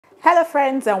Hello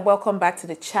friends and welcome back to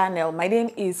the channel. My name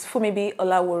is Funmibi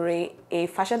Olawore, a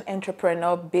fashion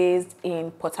entrepreneur based in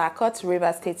Port Harcourt,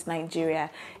 Rivers State, Nigeria.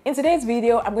 In today's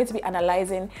video, I'm going to be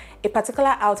analyzing a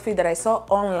particular outfit that I saw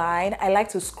online. I like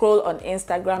to scroll on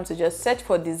Instagram to just search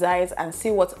for designs and see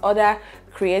what other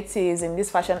creatives in this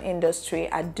fashion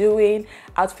industry are doing,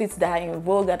 outfits that are in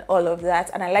vogue and all of that.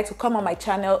 And I like to come on my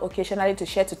channel occasionally to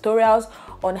share tutorials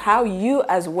on how you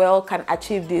as well can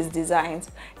achieve these designs.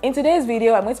 In today's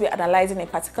video, I'm going to be analyzing a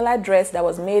particular dress that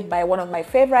was made by one of my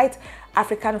favorite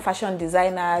African fashion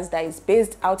designers that is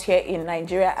based out here in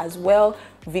Nigeria as well,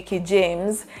 Vicky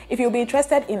James. If you'll be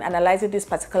interested in analyzing this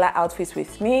particular outfit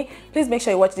with me, please make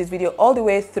sure you watch this video all the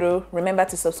way through. Remember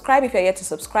to subscribe if you're yet to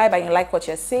subscribe and you like what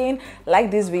you're seeing.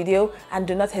 Like this video and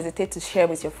do not hesitate to share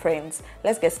with your friends.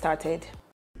 Let's get started.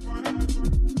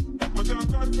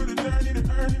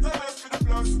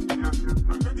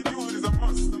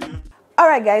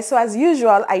 Alright guys, so as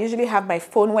usual, I usually have my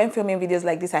phone when filming videos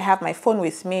like this. I have my phone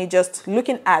with me just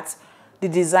looking at the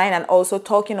design and also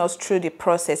talking us through the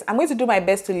process. I'm going to do my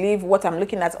best to leave what I'm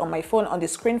looking at on my phone on the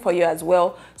screen for you as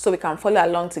well so we can follow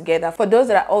along together. For those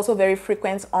that are also very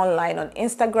frequent online on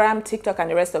Instagram, TikTok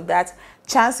and the rest of that,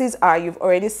 chances are you've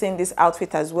already seen this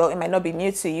outfit as well. It might not be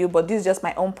new to you, but this is just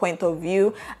my own point of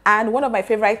view. And one of my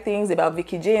favorite things about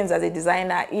Vicky James as a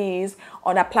designer is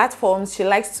on her platforms, she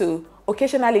likes to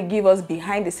occasionally give us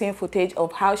behind the scene footage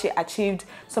of how she achieved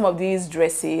some of these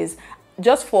dresses,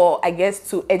 just for, I guess,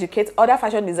 to educate other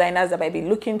fashion designers that might be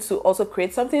looking to also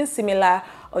create something similar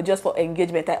or just for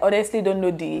engagement. I honestly don't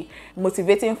know the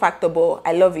motivating factor, but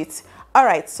I love it. All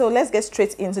right, so let's get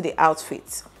straight into the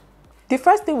outfit. The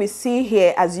first thing we see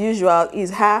here, as usual,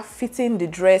 is her fitting the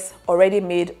dress already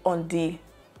made on the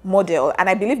model. And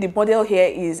I believe the model here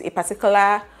is a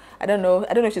particular, I don't know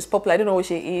if she's popular, I don't know who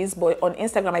she is, but on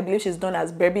Instagram, I believe she's known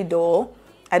as Barbie Doll.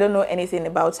 I don't know anything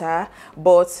about her,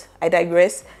 but I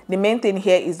digress. The main thing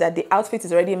here is that the outfit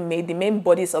is already made. The main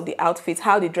bodies of the outfit,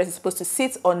 how the dress is supposed to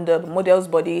sit on the model's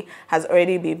body, has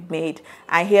already been made.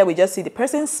 And here we just see the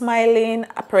person smiling.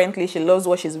 Apparently, she loves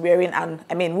what she's wearing, and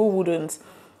I mean, who wouldn't?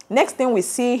 Next thing we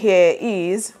see here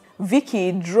is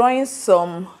Vicky drawing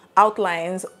some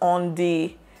outlines on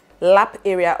the lap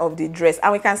area of the dress,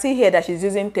 and we can see here that she's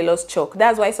using tailor's chalk.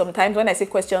 That's why sometimes when I see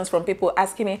questions from people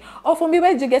asking me, oh Funmi,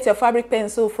 where did you get your fabric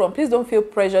pencil from? Please don't feel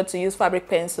pressured to use fabric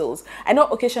pencils. I know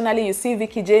occasionally you see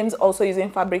Vicky James also using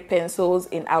fabric pencils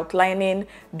in outlining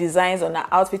designs on her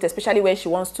outfit, especially when she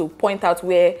wants to point out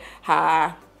where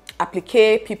her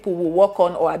applique people will work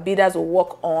on or her bidders will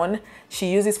work on.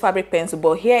 She uses fabric pencil,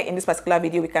 but here in this particular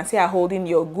video we can see her holding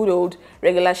your good old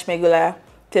regular schmegular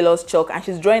tailor's chalk, and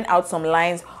she's drawing out some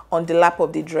lines on the lap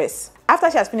of the dress. After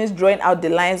she has finished drawing out the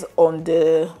lines on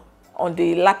the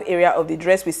lap area of the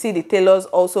dress, we see the tailors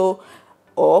also,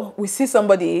 or we see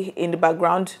somebody in the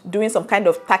background doing some kind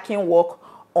of tacking work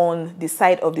on the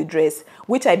side of the dress,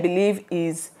 which I believe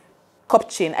is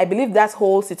Cupchain. I believe that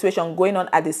whole situation going on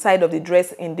at the side of the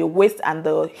dress, in the waist and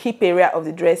the hip area of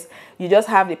the dress, you just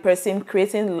have the person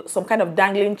creating some kind of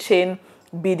dangling chain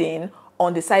beading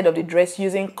on the side of the dress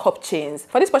using Cupchains.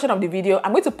 For this portion of the video,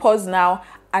 I'm going to pause now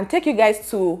and take you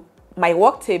guys to my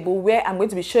work table where I'm going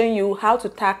to be showing you how to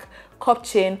tack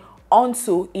Cupchain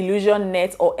onto illusion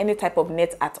net or any type of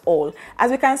net at all.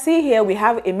 As we can see here, we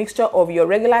have a mixture of your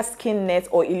regular skin net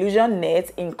or illusion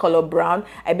net in color brown.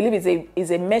 I believe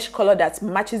it's a mesh color that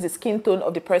matches the skin tone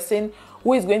of the person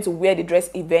who is going to wear the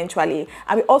dress eventually.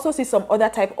 And we also see some other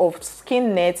type of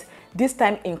skin net, this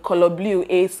time in color blue,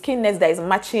 a skin net that is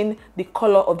matching the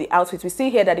color of the outfit. We see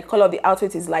here that the color of the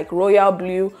outfit is like royal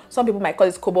blue. Some people might call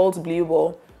it cobalt blue,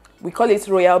 but we call it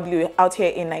royal blue out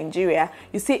here in Nigeria.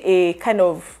 You see a kind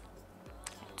of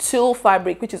tulle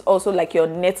fabric, which is also like your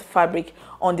net fabric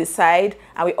on the side,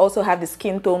 and we also have the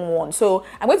skin tone one. So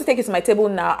I'm going to take it to my table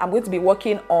now. I'm going to be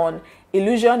working on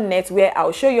illusion net, where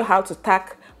I'll show you how to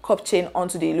tack Cupchain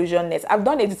onto the illusion net. I've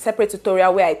done a separate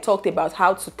tutorial where I talked about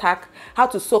how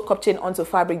to sew Cupchain onto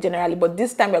fabric generally, but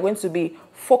this time we're going to be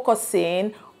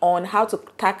focusing on how to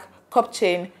tack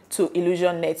Cupchain to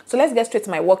illusion net. So let's get straight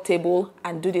to my work table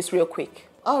and do this real quick.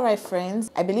 All right, friends,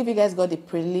 I believe you guys got the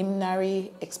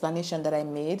preliminary explanation that I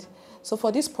made. So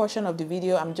for this portion of the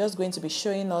video, I'm just going to be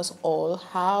showing us all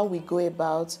how we go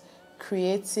about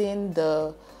creating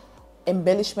the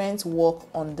embellishment work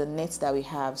on the net that we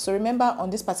have. So remember, on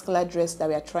this particular dress that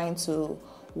we are trying to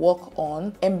work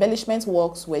on, embellishment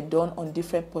works were done on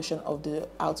different portions of the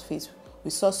outfit.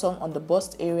 We saw some on the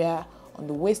bust area, on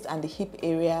the waist and the hip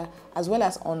area, as well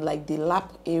as on like the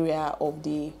lap area of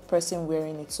the person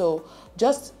wearing it. So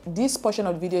just this portion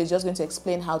of the video is just going to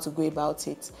explain how to go about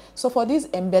it. So for these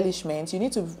embellishments, you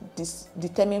need to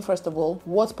determine first of all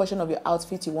what portion of your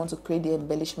outfit you want to create the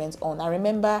embellishments on. I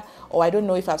remember, or I don't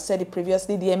know if I've said it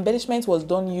previously, the embellishment was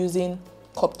done using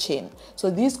Cupchain. So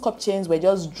these Cupchains were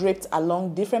just draped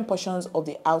along different portions of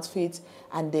the outfit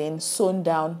and then sewn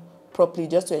down properly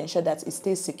just to ensure that it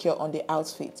stays secure on the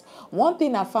outfit. One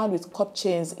thing I found with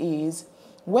Cupchains is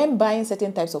when buying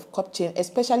certain types of Cupchain,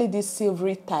 especially this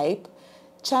silvery type,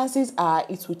 chances are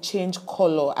it will change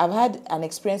color. I've had an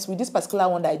experience with this particular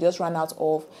one that I just ran out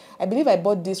of. I believe I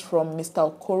bought this from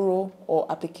Mr. Okoro or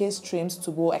APPLIQUÉS Streams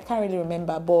to go. I can't really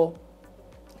remember, but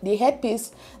the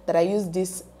headpiece that I used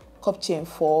this Cupchain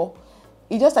for,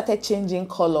 it just started changing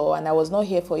color and I was not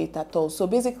here for it at all. So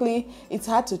basically it's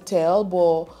hard to tell,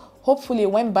 but hopefully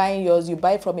when buying yours, you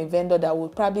buy from a vendor that will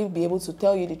probably be able to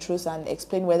tell you the truth and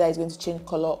explain whether it's going to change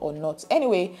color or not.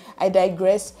 Anyway, I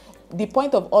digress. The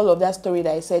point of all of that story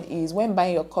that I said is when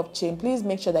buying your Cupchain, please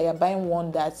make sure that you're buying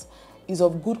one that is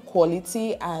of good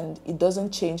quality and it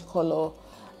doesn't change color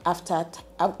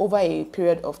over a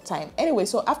period of time. Anyway,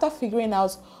 so after figuring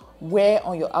out where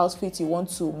on your outfit you want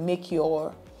to make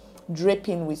your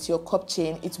draping with your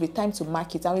Cupchain, it will be time to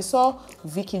mark it. And we saw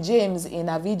Vicky James in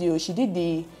a video. She did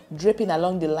the draping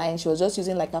along the line. She was just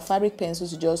using like a fabric pencil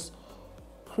to just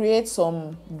create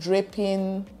some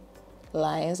draping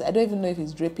lines. I don't even know if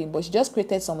it's draping, but she just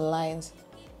created some lines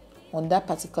on that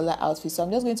particular outfit. So I'm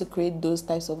just going to create those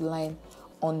types of line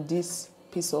on this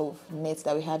piece of net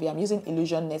that we have here. I'm using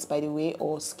illusion nets, by the way,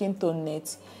 or skin tone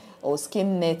nets or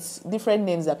skin nets, different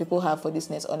names that people have for this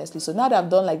nets, honestly. So now that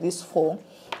I've done like this 4,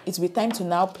 it will be time to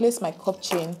now place my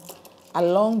Cupchain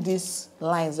along these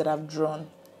lines that I've drawn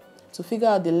to figure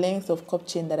out the length of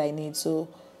Cupchain that I need. So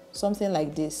something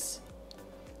like this.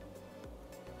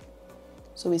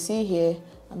 So we see here,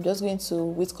 I'm just going to,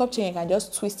 with Cupchain, you can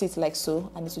just twist it like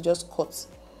so and it will just cut.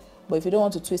 But if you don't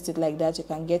want to twist it like that, you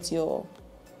can get your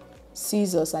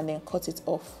scissors and then cut it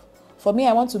off. For me,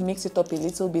 I want to mix it up a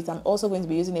little bit. I'm also going to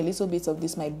be using a little bit of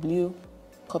this, my blue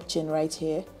Cupchain right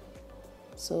here.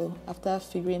 So after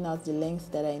figuring out the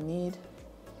length that I need,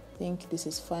 I think this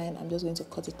is fine. I'm just going to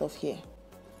cut it off here.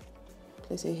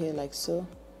 Place it here like so.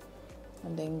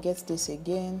 And then get this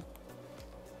again.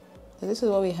 So this is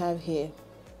what we have here.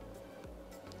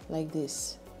 Like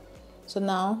this. So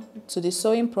now, to the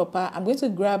sewing proper, I'm going to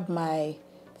grab my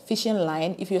fishing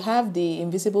line. If you have the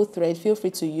invisible thread, feel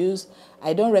free to use.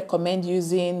 I don't recommend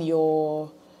using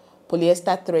your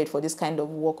polyester thread for this kind of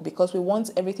work because we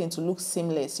want everything to look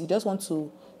seamless. You just want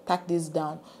to tack this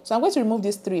down. So I'm going to remove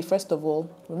these 3 first of all,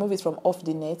 remove it from off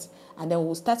the net, and then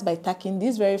we'll start by tacking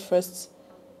this very first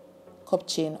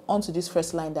Cupchain onto this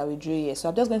first line that we drew here. So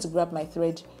I'm just going to grab my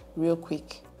thread real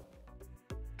quick.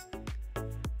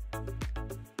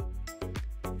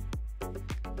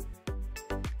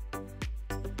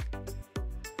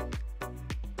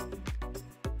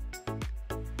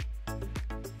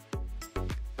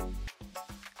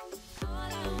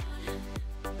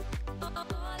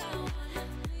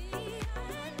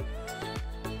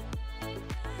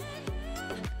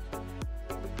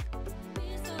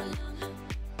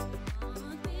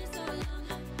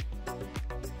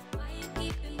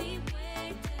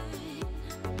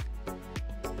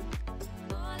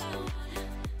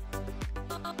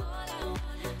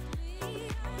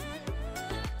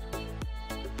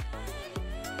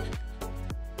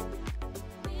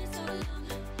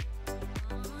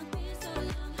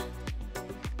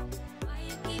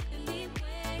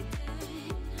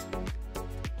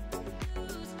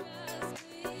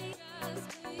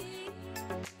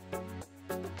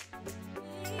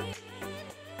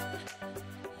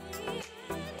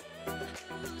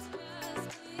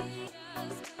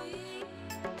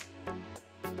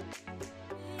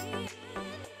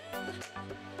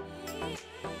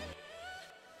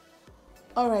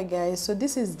 Alright guys, so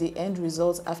this is the end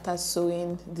result after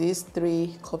sewing these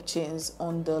 3 Cupchains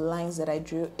on the lines that I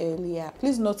drew earlier.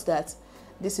 Please note that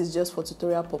this is just for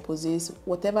tutorial purposes.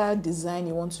 Whatever design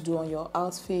you want to do on your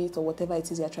outfit or whatever it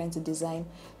is you're trying to design,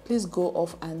 please go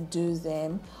off and do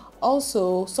them.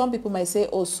 Also, some people might say,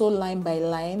 oh, sew line by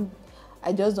line.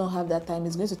 I just don't have that time.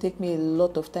 It's going to take me a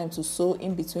lot of time to sew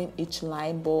in between each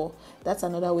line, but that's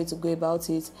another way to go about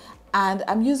it. And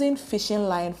I'm using fishing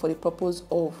line for the purpose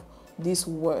of this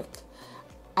work.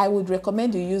 I would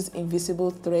recommend you use invisible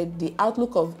thread. The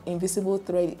outlook of invisible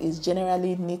thread is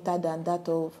generally neater than that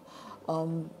of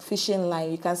fishing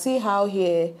line. You can see how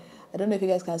here, I don't know if you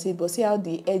guys can see it, but see how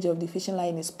the edge of the fishing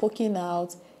line is poking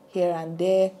out here and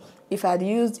there. If I had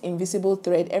used invisible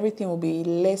thread, everything will be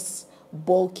less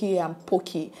bulky and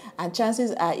pokey, and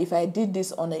chances are if I did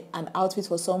this on an outfit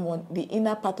for someone, the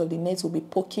inner part of the net will be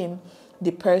poking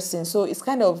the person. So it's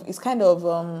kind of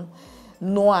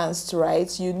nuanced,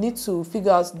 right? You need to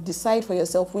figure out, decide for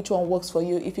yourself which one works for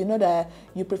you. If you know that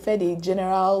you prefer the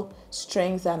general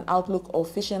strength and outlook of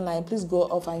fishing line, please go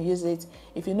off and use it.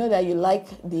 If you know that you like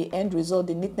the end result,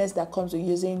 the neatness that comes with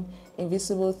using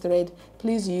invisible thread,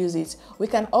 please use it. We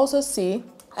can also see,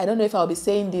 I don't know if I'll be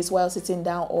saying this while sitting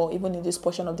down or even in this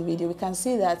portion of the video, we can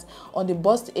see that on the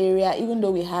bust area, even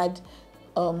though we had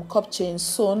Cupchain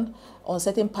sewn on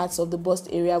certain parts of the bust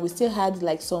area, we still had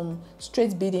like some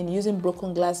straight beading using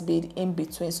broken glass bead in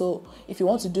between. So if you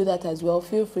want to do that as well,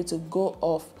 feel free to go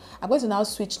off. I'm going to now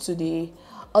switch to the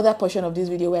other portion of this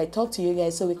video where I talk to you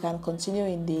guys so we can continue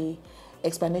in the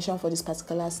explanation for this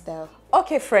particular style.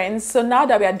 Okay friends, so now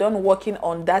that we are done working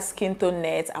on that skin tone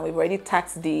net and we've already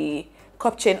tacked the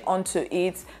Cupchain onto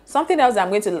it, something else I'm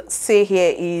going to say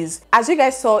here is, as you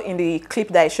guys saw in the clip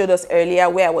that I showed us earlier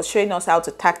where I was showing us how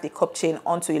to tack the Cupchain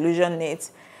onto illusion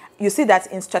net, you see that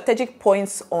in strategic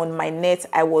points on my net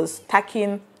I was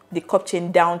tacking the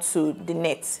Cupchain down to the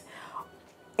net.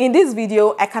 In this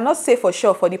video I cannot say for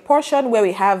sure for the portion where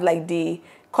we have like the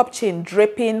Cupchain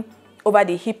draping over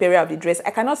the hip area of the dress,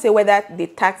 I cannot say whether they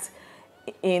tacked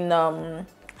in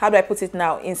how do I put it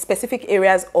now, in specific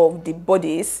areas of the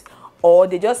bodies, or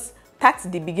they just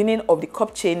tacked the beginning of the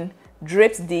Cupchain,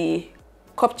 draped the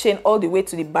Cupchain all the way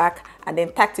to the back, and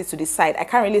then tacked it to the side. I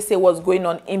can't really say what's going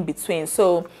on in between.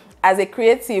 So as a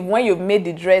creative, when you've made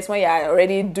the dress, when you're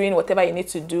already doing whatever you need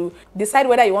to do, decide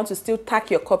whether you want to still tack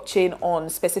your Cupchain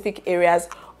on specific areas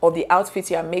of the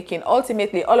outfit you are making.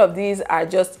 Ultimately, all of these are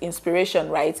just inspiration,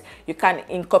 right? You can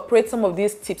incorporate some of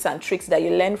these tips and tricks that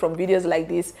you learn from videos like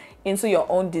this into your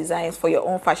own designs for your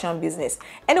own fashion business.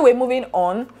 Anyway, moving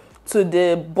on to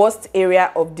the bust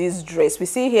area of this dress, we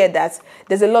see here that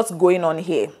there's a lot going on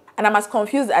here, and I'm as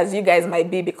confused as you guys might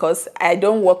be because I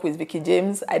don't work with Vicky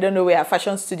James. I don't know where her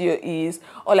fashion studio is.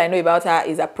 All I know about her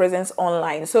is her presence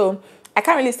online, so I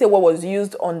can't really say what was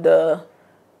used on the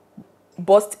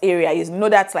bust area. You know,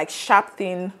 that's like sharp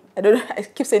thing, I don't know, I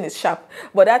keep saying it's sharp,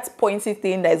 but that pointy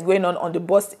thing that is going on the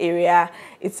bust area,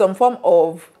 it's some form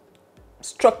of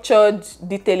structured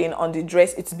detailing on the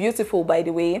dress. It's beautiful, by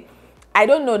the way. I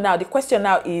don't know now. The question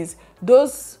now is,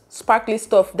 those sparkly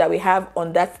stuff that we have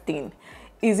on that thing,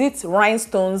 is it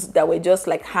rhinestones that were just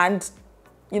like hand,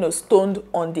 stoned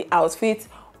on the outfit,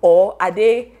 or are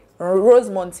they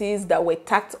rosemontees that were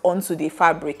tacked onto the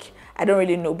fabric? I don't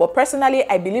really know. But personally,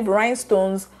 I believe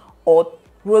rhinestones or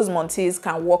rosemontees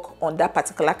can work on that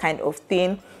particular kind of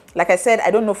thing. Like I said,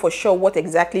 I don't know for sure what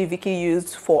exactly Vicky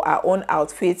used for our own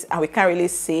outfits, and we can't really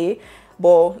say.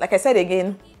 But like I said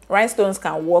again, rhinestones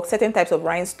can work, certain types of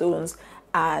rhinestones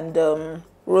and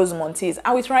rosemontees.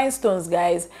 And with rhinestones,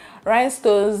 guys,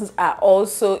 rhinestones are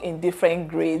also in different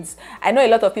grades. I know a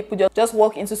lot of people just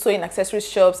walk into sewing accessory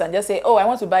shops and just say, oh, I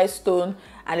want to buy stone,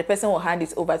 and the person will hand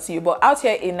it over to you. But out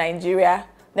here in Nigeria,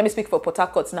 let me speak for Port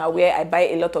Harcourt now, where I buy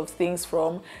a lot of things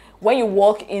from. When you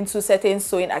walk into certain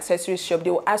sewing accessory shop, they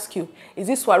will ask you, is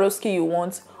this Swarovski you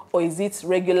want, or is it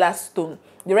regular stone?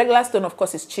 The regular stone, of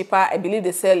course, is cheaper. I believe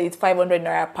they sell it 500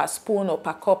 naira per spoon or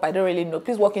per cup. I don't really know.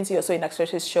 Please walk into your sewing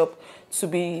accessories shop to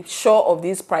be sure of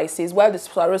these prices, while the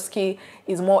Swarovski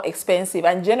is more expensive.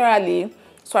 And generally,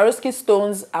 Swarovski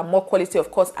stones are more quality,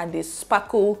 of course, and they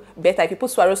sparkle better. If you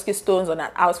put Swarovski stones on an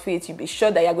outfit, you'll be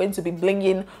sure that you're going to be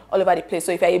blinging all over the place.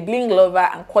 So if you're a bling lover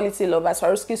and quality lover,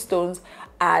 Swarovski stones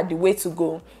are the way to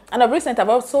go. And of recent, I've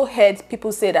also heard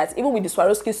people say that even with the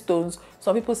Swarovski stones,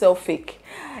 some people sell fake.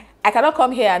 I cannot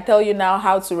come here and tell you now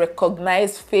how to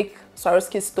recognize fake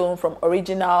Swarovski stone from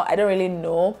original. I don't really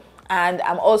know. And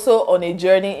I'm also on a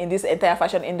journey in this entire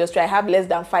fashion industry. I have less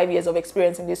than 5 years of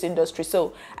experience in this industry,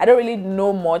 so I don't really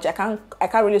know much. I can't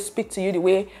really speak to you the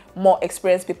way more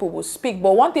experienced people will speak.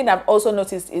 But one thing I've also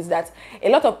noticed is that a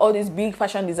lot of all these big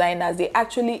fashion designers, they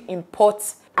actually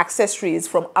import accessories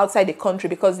from outside the country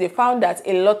because they found that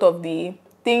a lot of the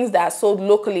things that are sold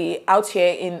locally out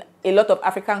here in a lot of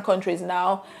African countries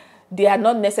now, they are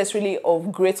not necessarily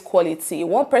of great quality.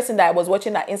 One person that I was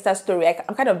watching her Insta story,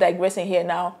 I'm kind of digressing here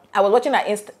now. I was watching her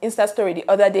Insta story the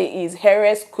other day, is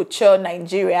Heiress Couture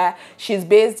Nigeria. She's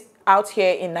based out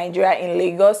here in Nigeria, in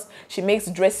Lagos. She makes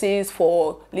dresses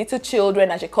for little children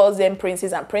and she calls them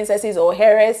princes and princesses, or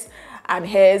Heiress and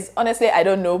hairs. Honestly, I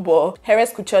don't know, but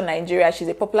Heiress Couture Nigeria, she's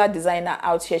a popular designer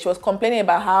out here. She was complaining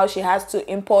about how she has to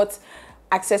import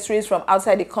accessories from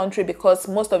outside the country because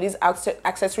most of these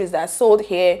accessories that are sold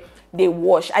here, they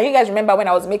wash. And you guys remember when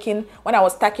I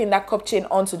was tacking that Cupchain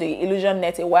onto the illusion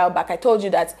net a while back, I told you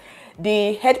that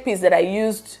the headpiece that I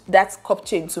used that cup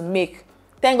chain to make,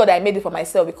 thank God I made it for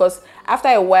myself, because after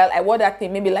a while I wore that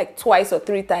thing maybe like twice or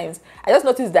 3 times. I just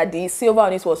noticed that the silver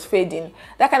on it was fading.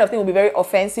 That kind of thing would be very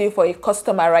offensive for a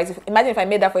customer, right? Imagine if I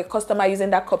made that for a customer using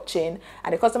that cup chain,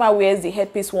 and the customer wears the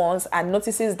headpiece once and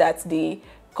notices that the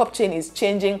cup chain is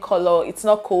changing color, it's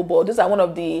not cobalt. Those are one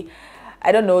of the,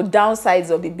 I don't know,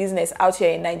 downsides of the business out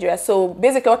here in Nigeria. So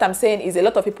basically what I'm saying is a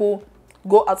lot of people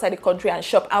go outside the country and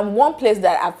shop, and one place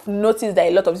that I've noticed that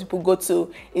a lot of people go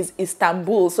to is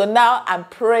Istanbul. So now I'm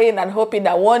praying and hoping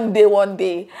that one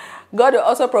day God will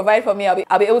also provide for me.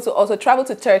 I'll be able to also travel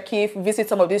to Turkey, visit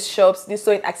some of these shops, these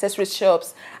sewing accessories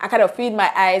shops, and kind of feed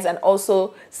my eyes and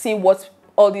also see what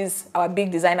all these our big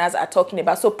designers are talking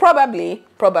about. So probably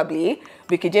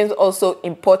Vicky James also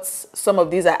imports some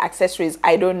of these accessories,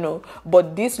 I don't know,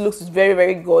 but this looks very,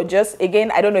 very gorgeous.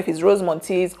 Again, I don't know if it's rose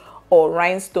montiz or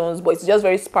rhinestones, but it's just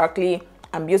very sparkly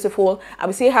and beautiful. And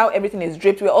we see how everything is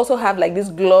draped. We also have like this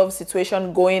glove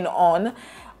situation going on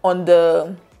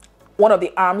the one of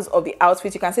the arms of the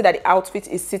outfit. You can see that the outfit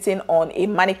is sitting on a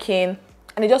mannequin,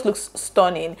 and it just looks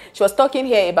stunning. She was talking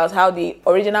here about how the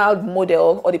original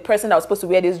model, or the person that was supposed to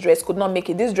wear this dress, could not make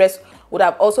it. This dress would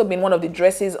have also been one of the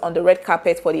dresses on the red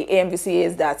carpet for the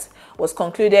AMVCAs that was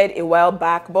concluded a while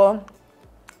back, but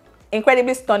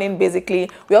incredibly stunning. Basically,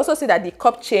 we also see that the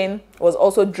cup chain was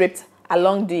also draped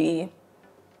along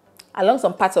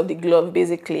some parts of the glove,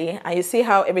 basically, and you see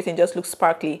how everything just looks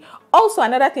sparkly. Also,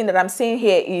 another thing that I'm seeing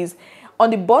here is on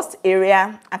the bust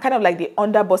area and kind of like the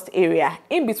under bust area,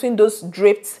 in between those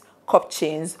draped cup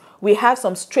chains, we have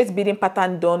some straight beading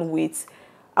pattern done with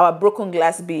our broken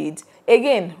glass bead.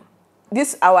 Again,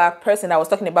 this our person I was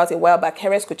talking about a while back,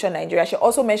 Heres Couture Nigeria, she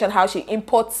also mentioned how she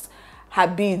imports her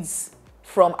beads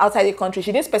from outside the country.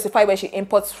 She didn't specify where she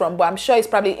imports from, but I'm sure it's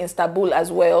probably Istanbul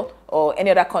as well, or any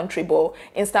other country. But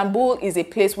Istanbul is a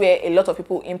place where a lot of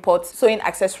people import sewing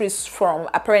accessories from.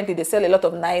 Apparently they sell a lot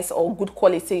of nice or good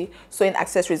quality sewing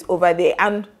accessories over there.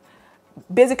 And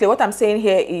basically what I'm saying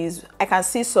here is I can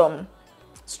see some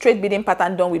straight beading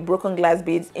pattern done with broken glass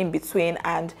beads in between,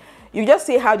 and you just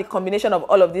see how the combination of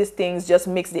all of these things just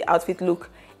makes the outfit look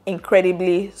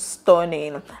incredibly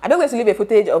stunning. I'm just going to leave a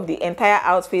footage of the entire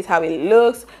outfit, how it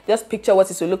looks. Just picture what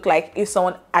it will look like if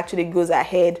someone actually goes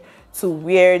ahead to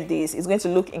wear this. It's going to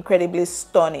look incredibly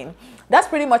stunning. That's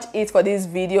pretty much it for this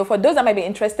video. For those that might be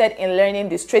interested in learning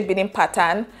the straight beading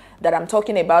pattern that I'm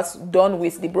talking about done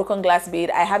with the broken glass bead,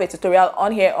 I have a tutorial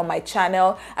on here on my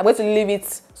channel. I'm going to leave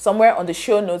it somewhere on the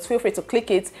show notes. Feel free to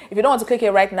click it. If you don't want to click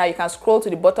it right now, you can scroll to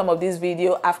the bottom of this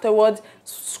video afterwards.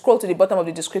 Scroll to the bottom of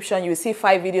the description. You will see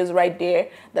 5 videos right there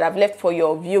that I've left for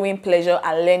your viewing pleasure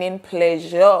and learning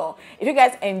pleasure. If you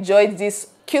guys enjoyed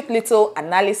this cute little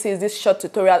analysis, this short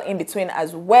tutorial in between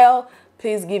as well,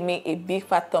 please give me a big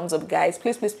fat thumbs up, guys.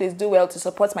 Please do well to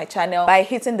support my channel by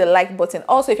hitting the like button.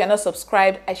 Also, if you're not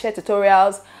subscribed, I share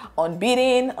tutorials on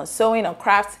beading, on sewing, on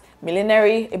craft,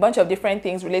 millinery, a bunch of different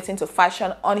things relating to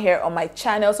fashion on here on my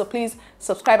channel. So please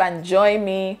subscribe and join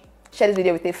me. Share this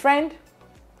video with a friend.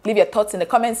 Leave your thoughts in the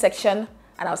comment section,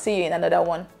 and I'll see you in another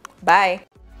one. Bye.